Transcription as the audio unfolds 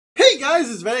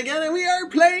guys, it's Ben again, and we are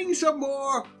playing some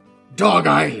more Dog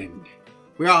Island.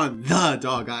 We're on the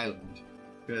Dog Island,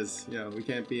 because, you know, we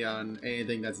can't be on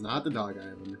anything that's not the Dog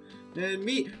Island. And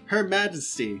meet Her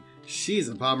Majesty. She's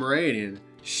a Pomeranian.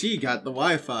 She got the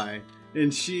Wi-Fi,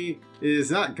 and she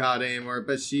is not God anymore,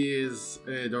 but she is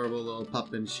an adorable little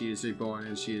pup, and she is reborn,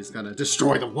 and she is gonna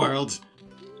destroy the world.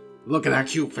 Look at that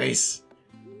cute face.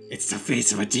 It's the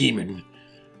face of a demon.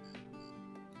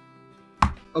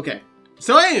 Okay.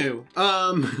 So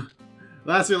anywho,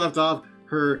 last we left off,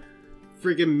 Her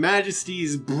freaking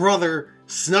Majesty's brother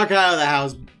snuck out of the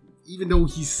house, even though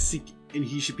he's sick and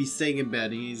he should be staying in bed,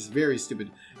 and he's very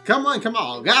stupid. Come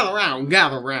on, gather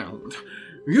round.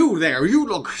 You there, you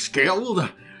look skilled.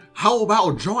 How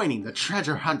about joining the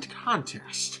treasure hunt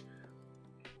contest?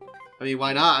 I mean,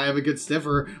 why not? I have a good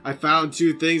sniffer. I found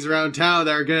 2 things around town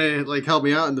that are gonna, like, help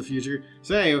me out in the future.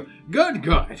 So anyway, good.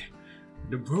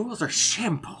 The rules are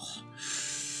simple.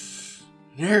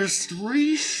 There's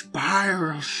 3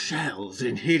 spiral shells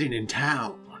hidden in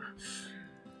town.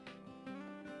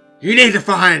 You need to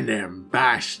find them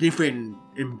by sniffing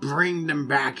and bring them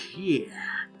back here.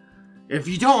 If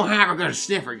you don't have a good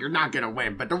sniffer, you're not gonna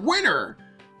win. But the winner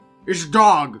is a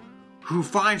dog who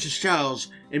finds the shells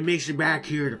and makes it back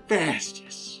here the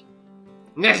fastest.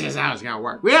 This is how it's gonna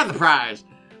work. We have the prize.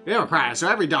 We have a prize, so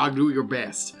every dog do your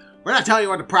best. We're not telling you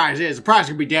what the prize is. The prize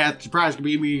could be death. The prize could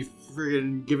be me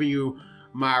friggin' giving you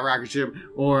my rocket ship,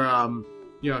 or,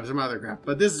 you know, some other crap.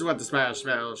 But this is what the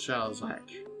spiral shell is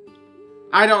like.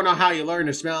 I don't know how you learn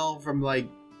to smell from, like,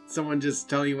 someone just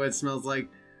telling you what it smells like.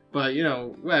 But, you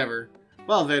know, whatever.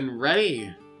 Well then,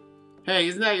 ready? Hey,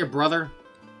 isn't that your brother?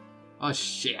 Oh,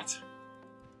 shit.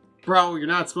 Bro, you're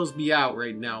not supposed to be out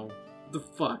right now. What the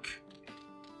fuck?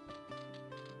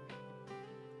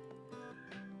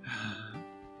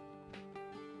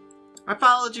 I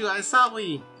followed you, I saw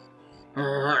me.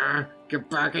 Get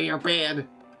back in your bed.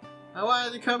 I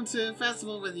wanted to come to a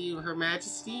festival with you, Her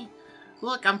Majesty.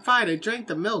 Look, I'm fine. I drank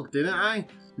the milk, didn't I?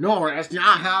 No, that's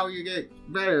not how you get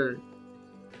better.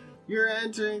 You're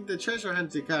entering the treasure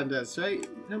hunting contest, right,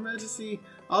 Her Majesty?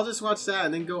 I'll just watch that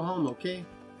and then go home, okay?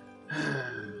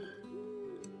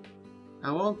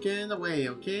 I won't get in the way,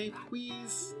 okay?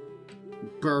 Please?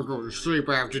 You better go to sleep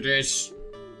after this.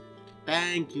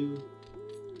 Thank you.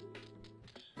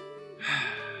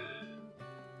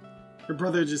 Her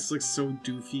brother just looks so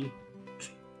doofy.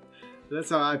 That's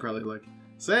how I probably look.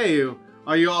 Say,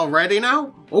 are you all ready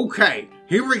now? Okay,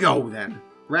 here we go then.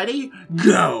 Ready?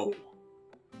 Go!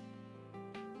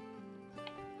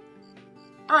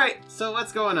 Alright, so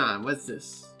what's going on? What's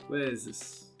this? What is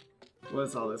this?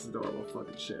 What's all this adorable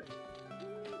fucking shit?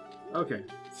 Okay,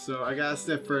 so I gotta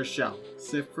sniff for a shell.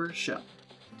 Sniff for a shell.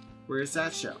 Where's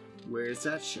that shell? Where's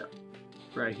that shell?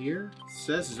 Right here?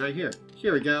 So this is right here.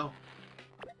 Here we go.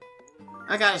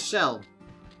 I got a shell.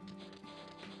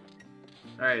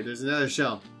 Alright, there's another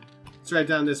shell. It's right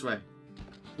down this way.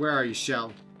 Where are you,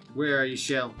 shell? Where are you,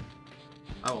 shell?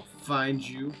 I will find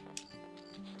you.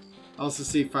 I also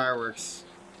see fireworks.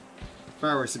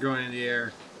 Fireworks are going in the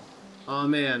air. Oh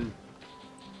man.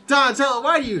 Donatello,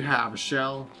 why do you have a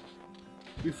shell?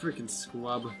 You freaking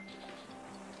squub.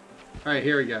 Alright,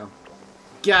 here we go.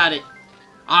 Got it.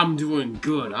 I'm doing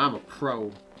good. I'm a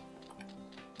pro.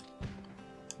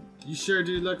 You sure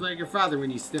do look like your father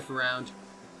when you sniff around.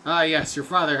 Ah, yes, your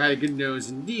father had a good nose.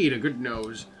 Indeed, a good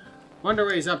nose. Wonder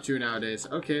what he's up to nowadays.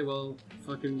 Okay, well,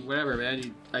 fucking whatever,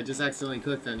 man. I just accidentally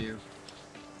clicked on you.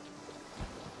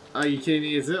 Are you kidding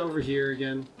me? Is it over here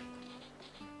again?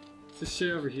 Is this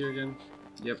shit over here again?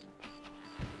 Yep.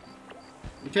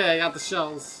 Okay, I got the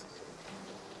shells.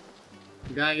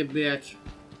 Gotta get back.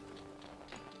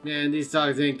 Man, these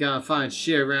dogs ain't gonna find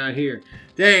shit around here.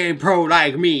 They ain't pro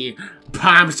like me.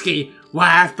 Pomsky,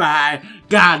 Wi-Fi,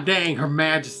 god dang, Her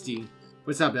Majesty.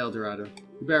 What's up, El Dorado?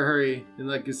 You better hurry and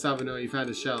let Gustavo know you found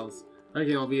the shells. I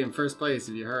reckon I'll be in first place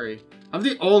if you hurry. I'm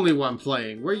the only one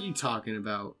playing. What are you talking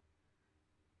about?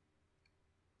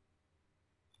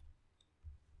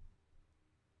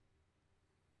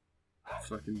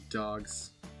 Fucking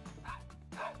dogs.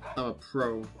 I'm a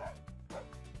pro.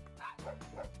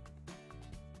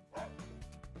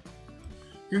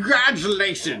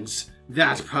 Congratulations!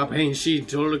 That pup, ain't she,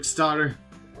 Doluk's daughter?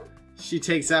 She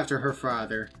takes after her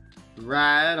father.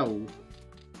 Right-o.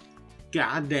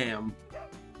 Goddamn.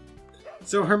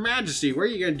 So, Her Majesty, what are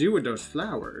you gonna do with those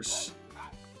flowers?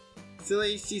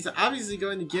 Silly, she's obviously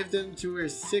going to give them to her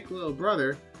sick little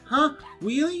brother. Huh?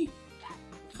 Really?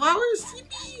 Flowers?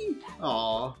 Yippee!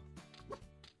 Aww.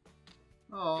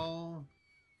 Aww.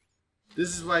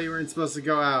 This is why you weren't supposed to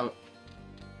go out.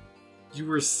 You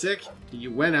were sick,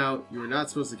 you went out, you were not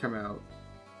supposed to come out.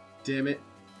 Damn it.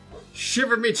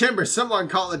 Shiver me timber, someone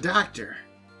call a doctor.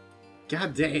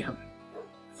 God damn.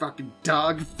 Fucking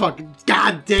dog, fucking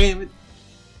god damn it.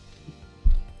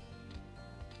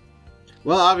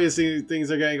 Well, obviously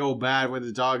things are gonna go bad when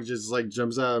the dog just like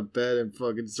jumps out of bed and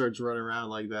fucking starts running around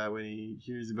like that when he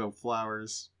hears about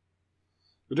flowers.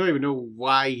 I don't even know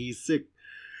why he's sick.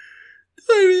 I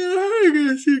don't even know how he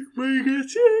got sick when he got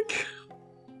sick.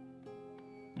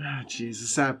 Ah, jeez, the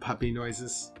sad puppy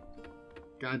noises.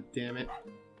 God damn it.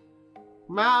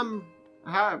 Mom,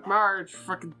 Marge,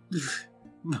 fucking...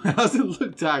 How's it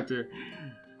look, doctor?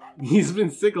 He's been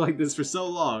sick like this for so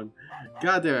long.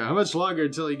 God damn it, how much longer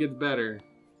until he gets better?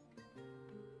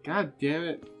 God damn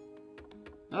it.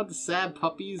 Not the sad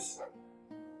puppies.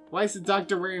 Why is the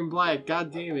doctor wearing black?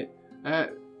 God damn it.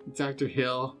 Dr.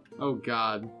 Hill. Oh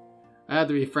god. I have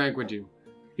to be frank with you.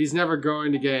 He's never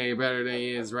going to get any better than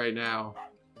he is right now.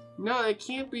 No, it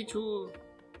can't be true.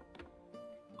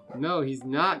 No, he's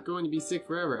not going to be sick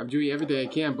forever. I'm doing everything I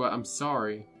can, but I'm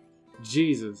sorry.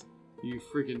 Jesus. You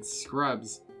freaking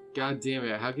scrubs. God damn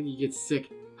it, how can you get sick?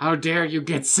 How dare you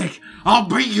get sick? I'll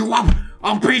beat you up!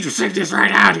 I'll beat the sickness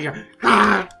right out of you!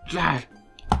 God.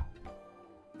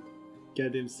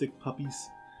 Goddamn sick puppies.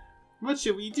 What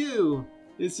should we do?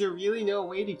 Is there really no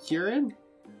way to cure him?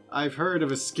 I've heard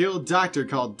of a skilled doctor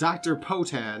called Dr.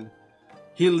 Potan.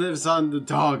 He lives on the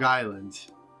Dog Island.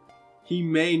 He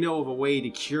may know of a way to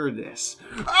cure this.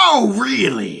 Oh,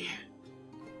 really?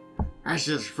 That's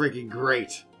just freaking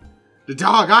great. The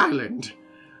Dog Island?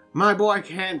 My boy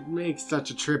can't make such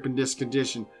a trip in this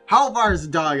condition. How far is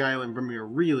the Dog Island from here,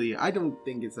 really? I don't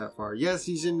think it's that far. Yes,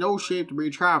 he's in no shape to be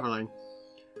traveling.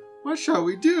 What shall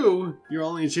we do? Your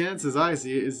only chance, as I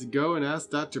see it, is to go and ask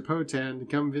Dr. Potan to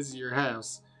come visit your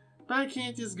house. But I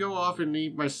can't just go off and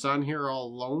leave my son here all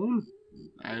alone.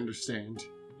 I understand.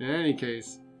 In any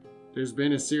case, there's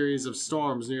been a series of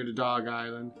storms near the Dog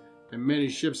Island, and many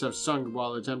ships have sunk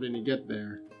while attempting to get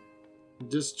there.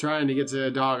 Just trying to get to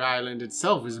the Dog Island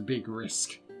itself is a big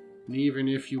risk. And even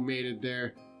if you made it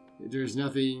there, there's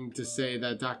nothing to say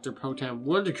that Dr. Potan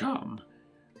would come.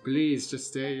 Please, just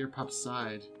stay at your pup's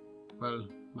side. Well,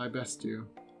 my best to you.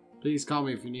 Please call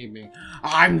me if you need me.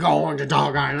 I'm going to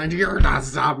Dog Island. You're not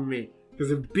stopping me.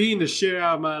 Because if beating the shit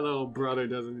out of my little brother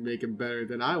doesn't make him better,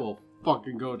 then I will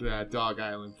fucking go to that Dog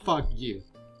Island. Fuck you.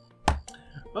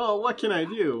 Oh, what can I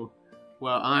do?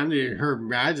 Well, I'm Her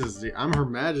Majesty. I'm Her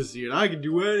Majesty, and I can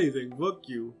do anything. Fuck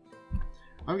you.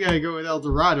 I'm gonna go with El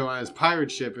Dorado on his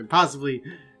pirate ship and possibly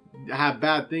have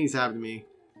bad things happen to me.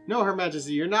 No, Her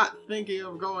Majesty, you're not thinking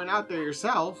of going out there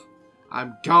yourself.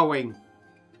 I'm going.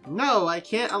 No, I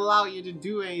can't allow you to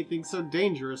do anything so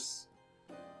dangerous.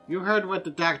 You heard what the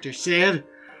doctor said.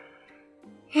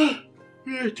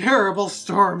 There are terrible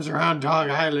storms around Dog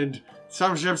Island.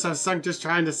 Some ships have sunk just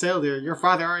trying to sail there. Your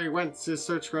father already went to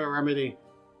search for a remedy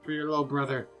for your little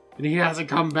brother, and he hasn't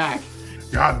come back.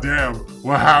 God damn,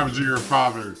 what happened to your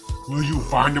father? Will you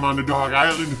find him on the Dog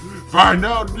Island? Find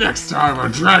out next time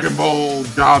on Dragon Ball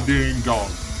goddamn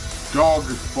Dog. Dog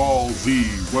Ball Z,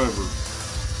 whatever.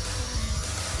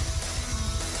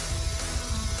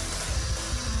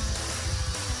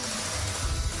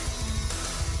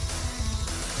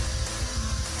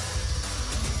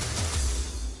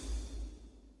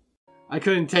 I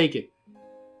couldn't take it.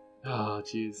 Oh,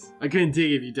 jeez. I couldn't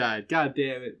take it if you died. God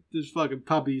damn it. This fucking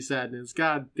puppy sadness.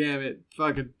 God damn it.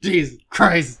 Fucking Jesus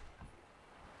Christ.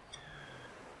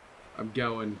 I'm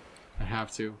going. I have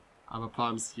to. I'm a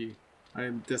Pomsky. I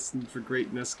am destined for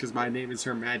greatness because my name is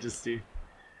Her Majesty.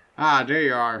 Ah, there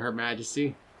you are, Her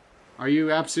Majesty. Are you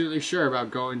absolutely sure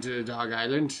about going to the Dog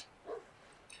Island?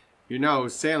 You know,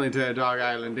 sailing to the Dog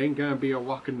Island ain't gonna be a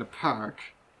walk in the park.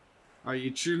 Are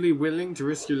you truly willing to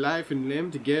risk your life and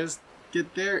limb to get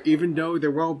there, even though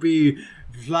there won't be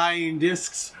flying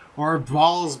discs or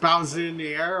balls bouncing in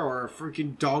the air or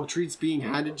freaking dog treats being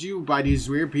handed to you by these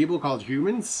weird people called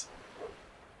humans?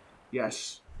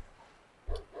 Yes.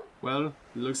 Well,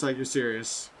 it looks like you're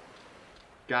serious.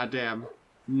 Goddamn.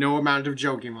 No amount of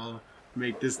joking will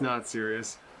make this not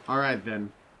serious. Alright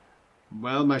then.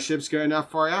 Well, my ship's good enough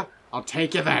for you. I'll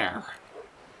take you there.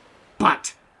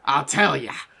 But, I'll tell you.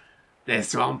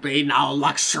 This won't be no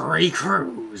luxury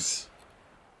cruise.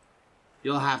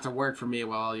 You'll have to work for me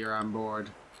while you're on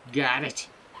board. Got it?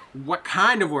 What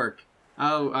kind of work?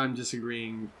 Oh, I'm just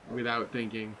agreeing without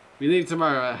thinking. We leave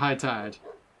tomorrow at high tide.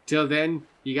 Till then,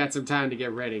 you got some time to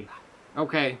get ready.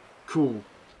 Okay, cool.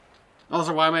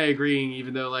 Also, why am I agreeing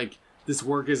even though, like, this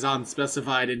work is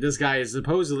unspecified and this guy is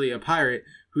supposedly a pirate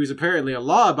who's apparently a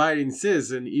law-abiding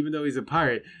citizen even though he's a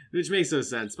pirate, which makes no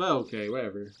sense, but okay,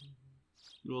 whatever.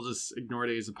 We'll just ignore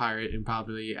that he's a pirate and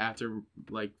probably after,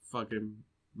 like, fucking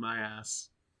my ass.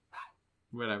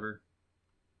 Whatever.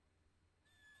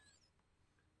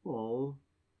 Oh.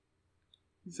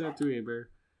 He's not doing it, Bear.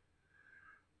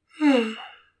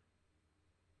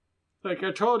 Like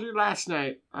I told you last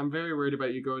night, I'm very worried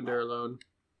about you going there alone.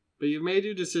 But you've made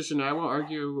your decision. I won't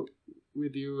argue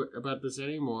with you about this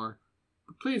anymore.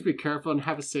 But please be careful and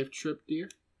have a safe trip, dear.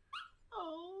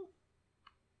 Oh.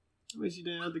 I wish you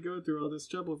didn't have to go through all this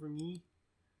trouble for me.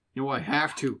 You know, I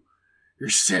have to. You're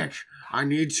sick. I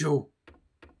need to.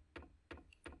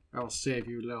 I'll save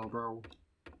you, little bro.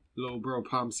 Little bro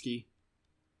Pomsky.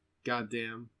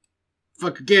 Goddamn.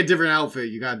 Fuck, get a different outfit,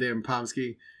 you goddamn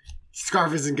Pomsky.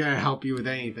 Scarf isn't gonna help you with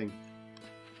anything.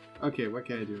 Okay, what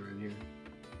can I do around here?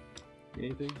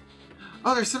 Anything?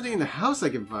 Oh, there's something in the house I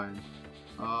can find.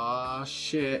 Aw,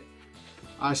 shit.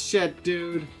 Aw, shit,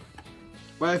 dude.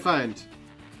 What'd I find?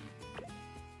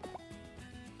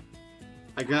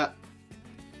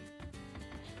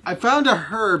 I found a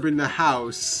herb in the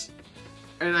house.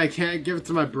 And I can't give it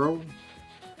to my bro.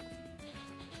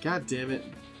 God damn it.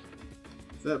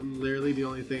 Is that literally the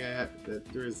only thing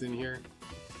that there is in here?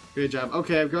 Good job.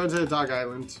 Okay, I'm going to the dog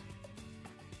island.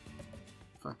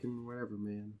 Fucking whatever,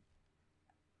 man.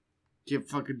 Can't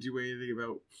fucking do anything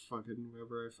about fucking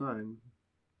whoever I find.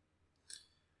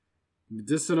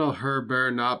 Medicinal herb better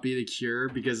not be the cure,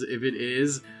 because if it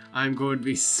is, I'm going to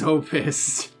be so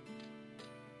pissed.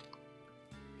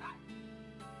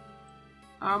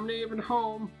 I'm leaving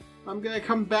home. I'm gonna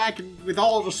come back with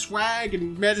all the swag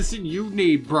and medicine you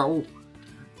need, bro.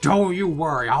 Don't you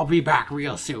worry, I'll be back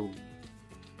real soon.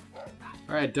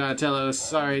 Alright, Donatello,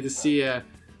 sorry to see you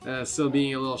still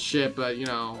being a little shit, but, you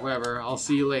know, whatever. I'll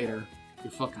see you later,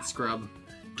 you fucking scrub.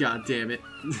 God damn it.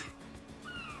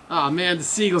 Aw, oh, man, the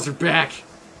seagulls are back.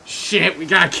 Shit, we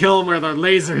gotta kill them with our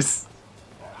lasers.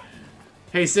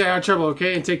 Hey, stay out of trouble,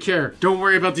 okay? And take care. Don't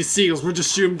worry about these seagulls, we'll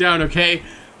just shoot them down, okay?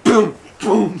 Boom!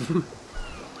 Boom!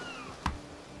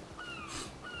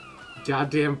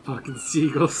 Goddamn fucking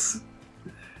seagulls.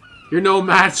 You're no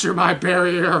match for my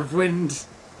barrier of wind.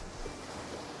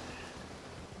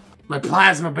 My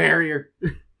plasma barrier.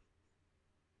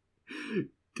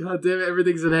 God damn it,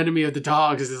 everything's an enemy of the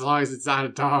dogs as long as it's not a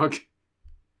dog.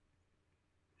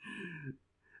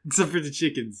 Except for the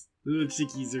chickens. The little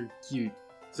chickies are cute.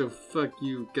 So fuck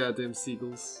you, goddamn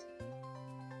seagulls.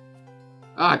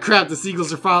 Ah, crap, the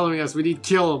seagulls are following us. We need to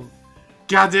kill them.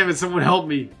 God damn it, someone help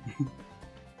me.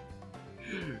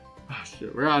 Oh,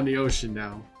 shit, we're on the ocean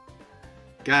now.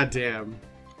 God damn.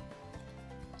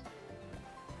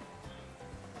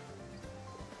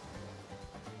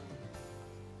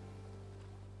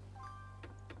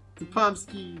 The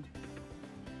Pomsky.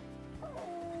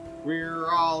 We're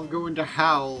all going to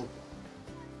howl.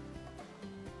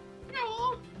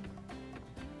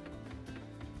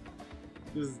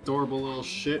 This adorable little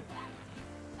shit.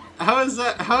 How does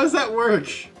that work?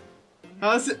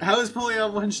 How is pulling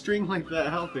on one string like that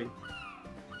helping?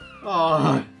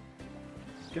 Oh,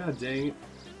 god dang it.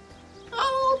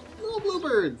 Oh, little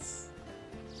bluebirds.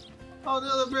 Oh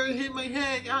no, the bird hit my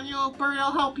head. Oh no, bird,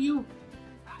 I'll help you.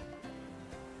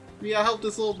 Yeah, help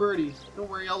this little birdie. Don't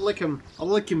worry, I'll lick him. I'll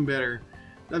lick him better.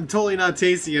 I'm totally not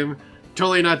tasting him.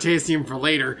 Totally not tasting him for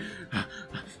later.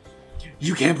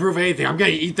 You can't prove anything. I'm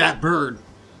gonna eat that bird.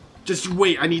 Just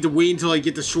wait. I need to wait until I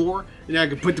get to shore, and then I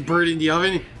can put the bird in the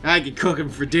oven, and I can cook him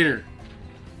for dinner.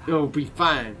 It'll be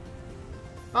fine.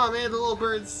 Oh man, the little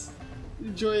bird's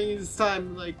enjoying his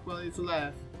time, like, while he's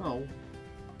alive. Oh.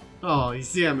 Oh,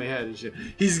 he's on my head and shit.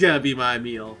 He's gonna be my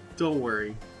meal. Don't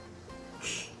worry.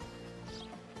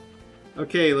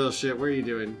 Okay, little shit, what are you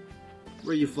doing?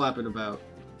 What are you flapping about?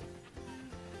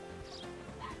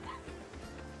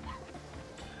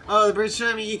 Oh, the bird's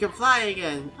showing me you can fly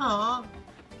again. Aww.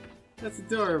 That's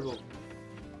adorable.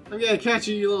 I'm gonna catch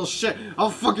you, you little shit. I'll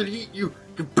fucking eat you.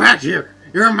 Get back here.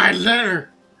 You're my litter.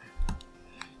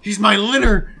 He's my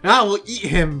litter, and I will eat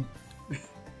him.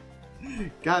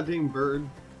 Goddamn bird.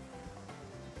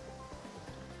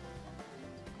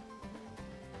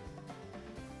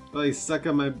 Well, he's stuck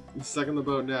on the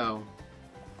boat now.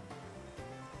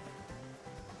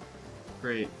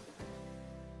 Great.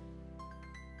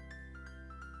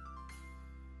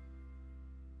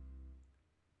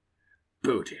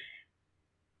 Booty.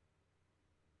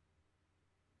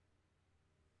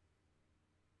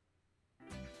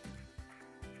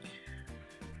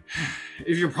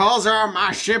 If your paws are on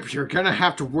my ship, you're gonna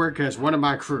have to work as one of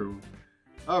my crew.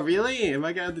 Oh, really? Am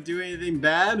I gonna have to do anything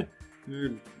bad?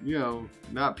 You know,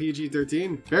 not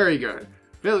PG-13? Very good.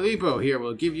 Filippo here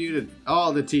will give you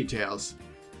all the details.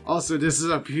 Also, this is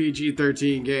a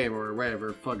PG-13 game, or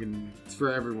whatever, fucking, it's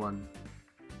for everyone.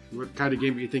 What kind of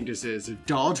game do you think this is?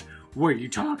 Adult? What are you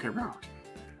talking about?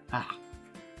 Ah.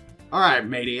 Alright,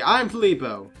 matey, I'm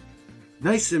Filippo.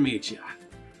 Nice to meet ya.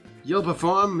 You'll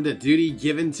perform the duty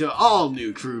given to all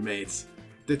new crewmates.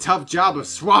 The tough job of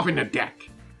swapping the deck.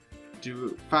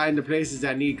 To find the places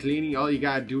that need cleaning, all you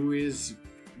gotta do is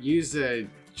use the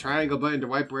triangle button to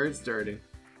wipe where it's dirty.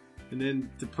 And then,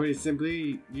 to put it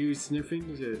simply, use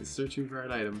sniffing to searching for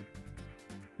an item.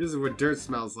 This is what dirt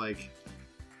smells like.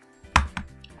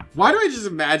 Why do I just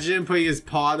imagine him putting his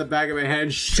paw in the back of my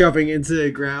head, shoving into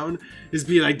the ground? Just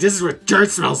be like, this is what dirt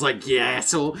smells like, you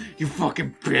asshole. You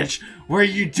fucking bitch. What are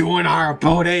you doing on our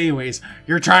boat anyways?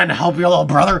 You're trying to help your little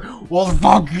brother? Well,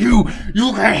 fuck you.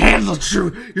 You can't handle the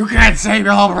truth. You can't save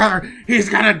your little brother. He's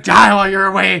gonna die while you're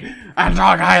away on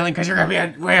Dog Island, because you're gonna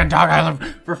be away on Dog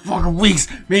Island for fucking weeks,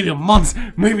 maybe months,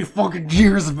 maybe fucking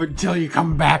years until you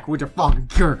come back with a fucking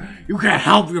cure. You can't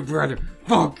help your brother.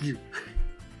 Fuck you.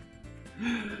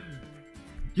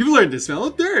 You've learned to smell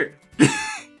of dirt.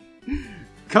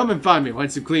 Come and find me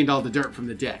once you've cleaned all the dirt from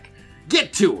the deck.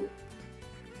 Get to it.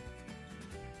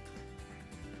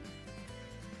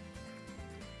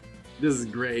 This is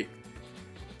great.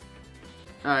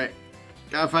 Alright.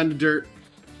 Gotta find the dirt.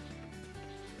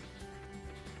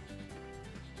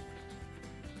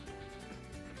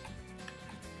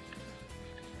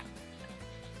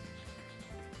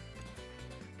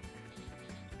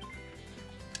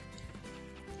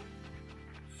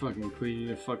 Fucking cleaning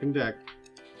the fucking deck.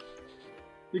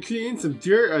 You're cleaning some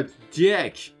dirt on the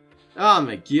deck. Oh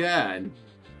my god.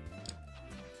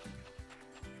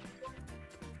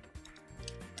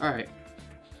 Alright.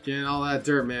 Getting all that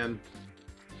dirt, man.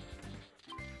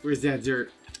 Where's that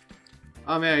dirt?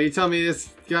 Oh man, are you telling me this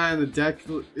guy on the deck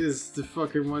is the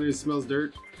fucking one who smells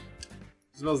dirt?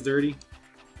 Smells dirty?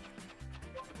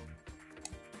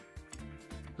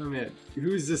 Oh man,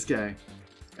 who's this guy?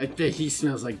 I think he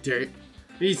smells like dirt.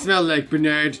 He smells like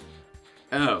Bernard.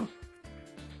 Oh.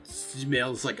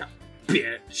 Smells like a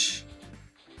bitch.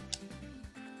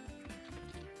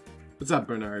 What's up,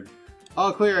 Bernard?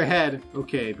 All clear ahead.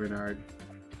 Okay, Bernard.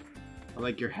 I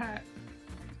like your hat.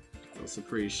 It's also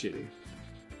pretty shitty.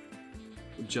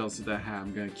 I'm jealous of that hat.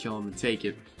 I'm gonna kill him and take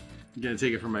it. I'm gonna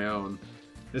take it for my own.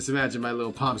 Just imagine my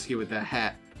little Pomsky with that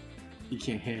hat. You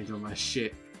can't handle my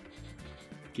shit.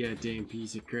 Goddamn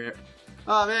piece of crap.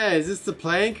 Oh man, is this the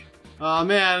plank? Oh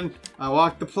man, I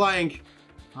walked the plank.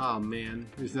 Oh man,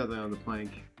 there's nothing on the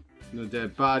plank. No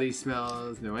dead body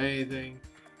smells, no anything.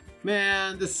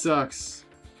 Man, this sucks.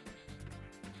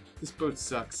 This boat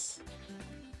sucks.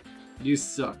 You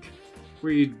suck. What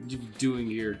are you doing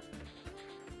here?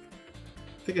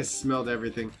 I think I smelled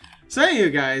everything. So anyway,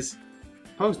 guys,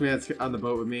 Postman's on the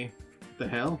boat with me. What the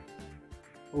hell?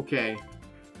 Okay.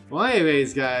 Well,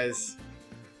 anyways, guys.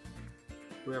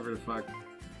 Whoever the fuck.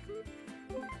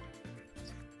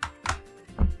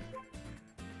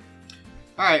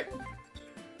 Alright.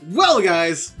 Well,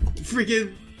 guys,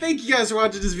 freaking thank you guys for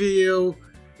watching this video.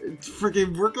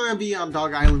 Freaking, we're gonna be on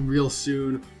Dog Island real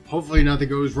soon. Hopefully nothing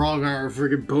goes wrong on our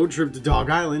freaking boat trip to Dog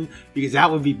Island, because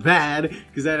that would be bad,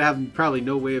 because I'd have probably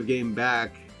no way of getting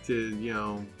back to, you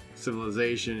know,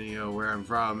 civilization, you know, where I'm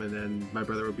from, and then my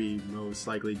brother would be most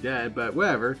likely dead, but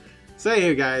whatever. So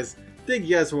anyway, guys, thank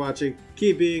you guys for watching.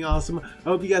 Keep being awesome. I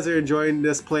hope you guys are enjoying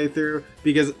this playthrough,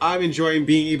 because I'm enjoying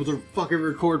being able to fucking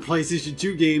record PlayStation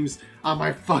 2 games on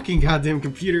my fucking goddamn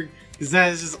computer, because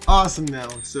that is just awesome now.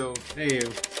 So, hey,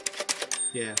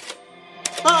 yeah.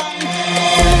 Bye!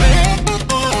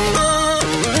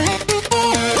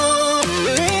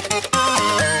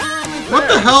 What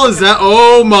the hell is that?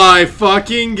 Oh my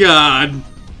fucking god!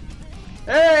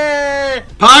 Hey!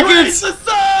 Pockets!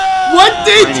 What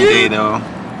did Rainy you? day though.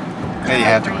 Yeah, you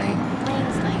have to rain.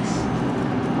 Rain's nice.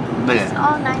 But It's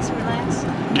all nice and relaxed.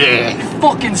 yeah.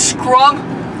 Fucking scrub!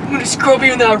 I'm gonna scrub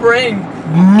you in that ring!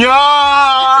 No!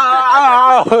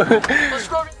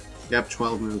 Yep,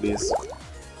 12 movies.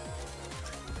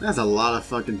 That's a lot of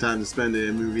fucking time to spend in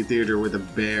a movie theater with a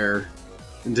bear.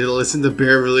 And to listen to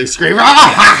Bear really scream.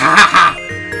 God